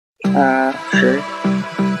Sure.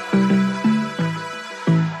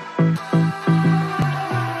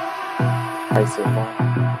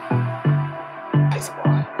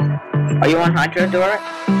 Are you on Hydro Dora?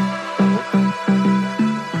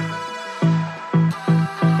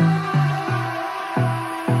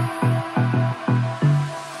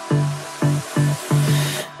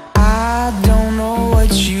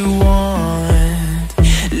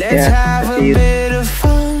 Let's have a bit of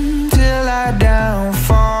fun till I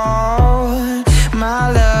downfall.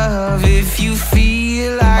 My love, if you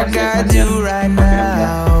feel like I do right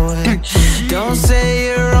now, don't say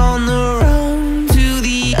you're on the run to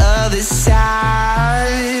the other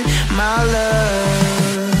side, my love.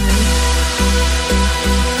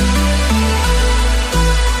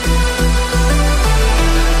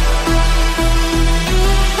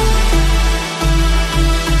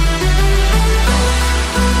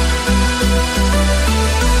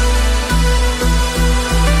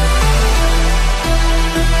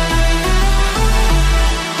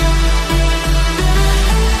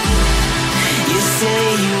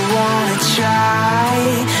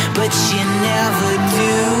 But you never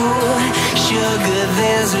do. Sugar,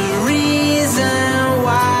 there's a reason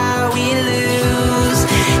why we lose.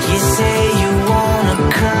 You say you wanna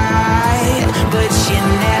cry, but you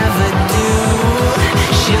never do.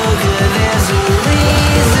 Sugar, there's a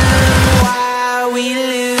reason why we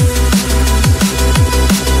lose.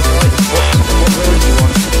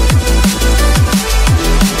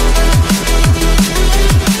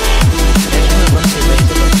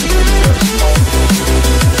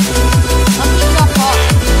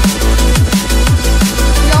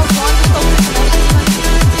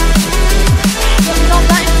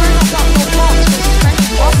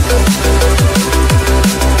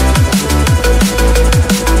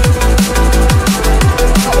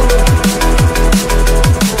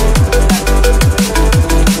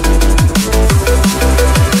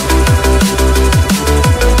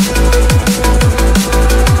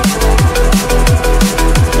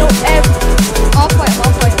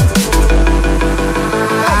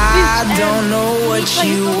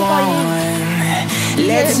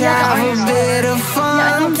 Let's have a bit of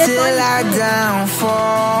fun till I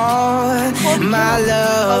downfall. My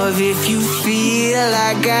love, if you feel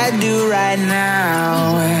like I do right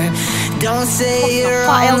now, don't say you're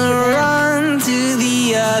on the run to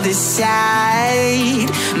the other side,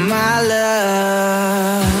 my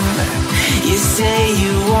love. You say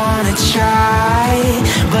you wanna try,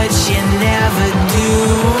 but you never do.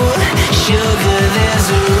 Sugar, there's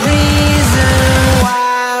a reason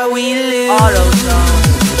why we lose. AutoZone.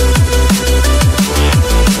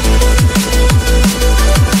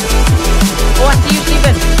 Oh, I see you,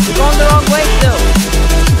 Steven. You're going the wrong way still.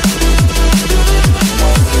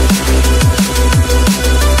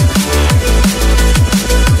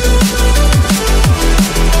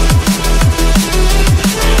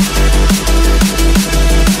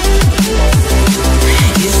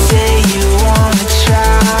 You say you wanna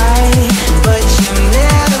try, but you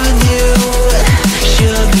never do.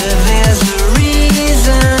 Sugar, there's a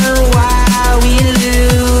reason why we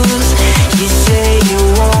lose. You say you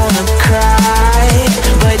wanna cry,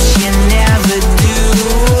 but you never do.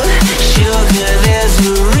 Sugar, there's a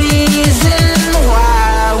reason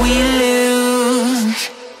why we lose.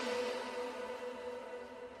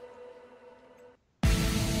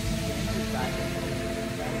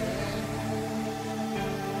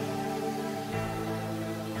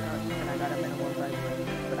 I got a minimum price,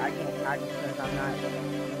 but I can't charge because I'm not.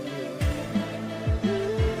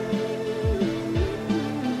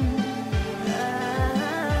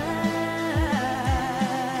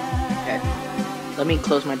 Okay, let me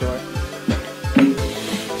close my door.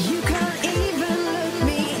 You can't even look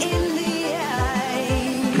me in the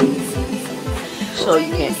eyes. So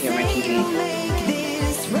you can't hear my TV. Make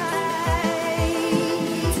this right.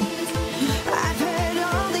 I've heard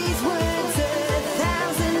all these words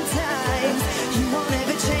 1,000 times. You won't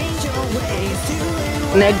ever change your ways.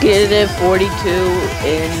 Negative 42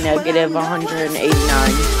 and negative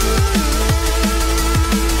 189.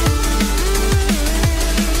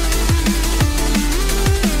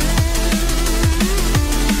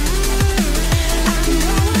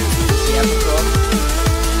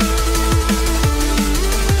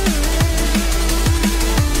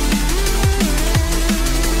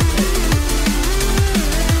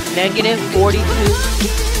 Negative 42.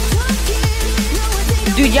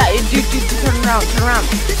 Dude, yeah, dude, turn around.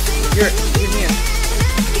 You're near.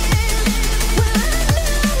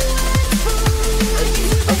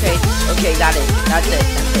 Okay, got it. That's it.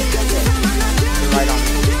 You're right on.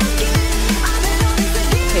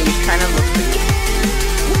 Okay, he's trying to look for you.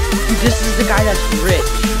 Dude, this is the guy that's rich.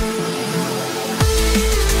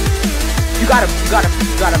 got him. You got him.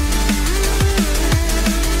 You got him.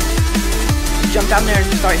 Jump down there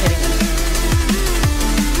and start hitting him.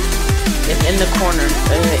 It's in the corner,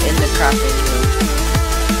 in the crafting room.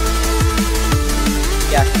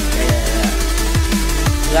 Yeah.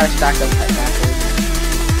 You gotta stack them backwards.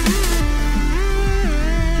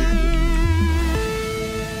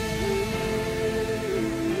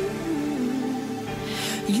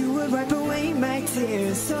 You would wipe away my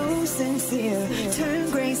tears, so sincere. Turn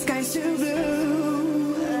gray skies to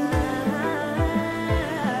blue.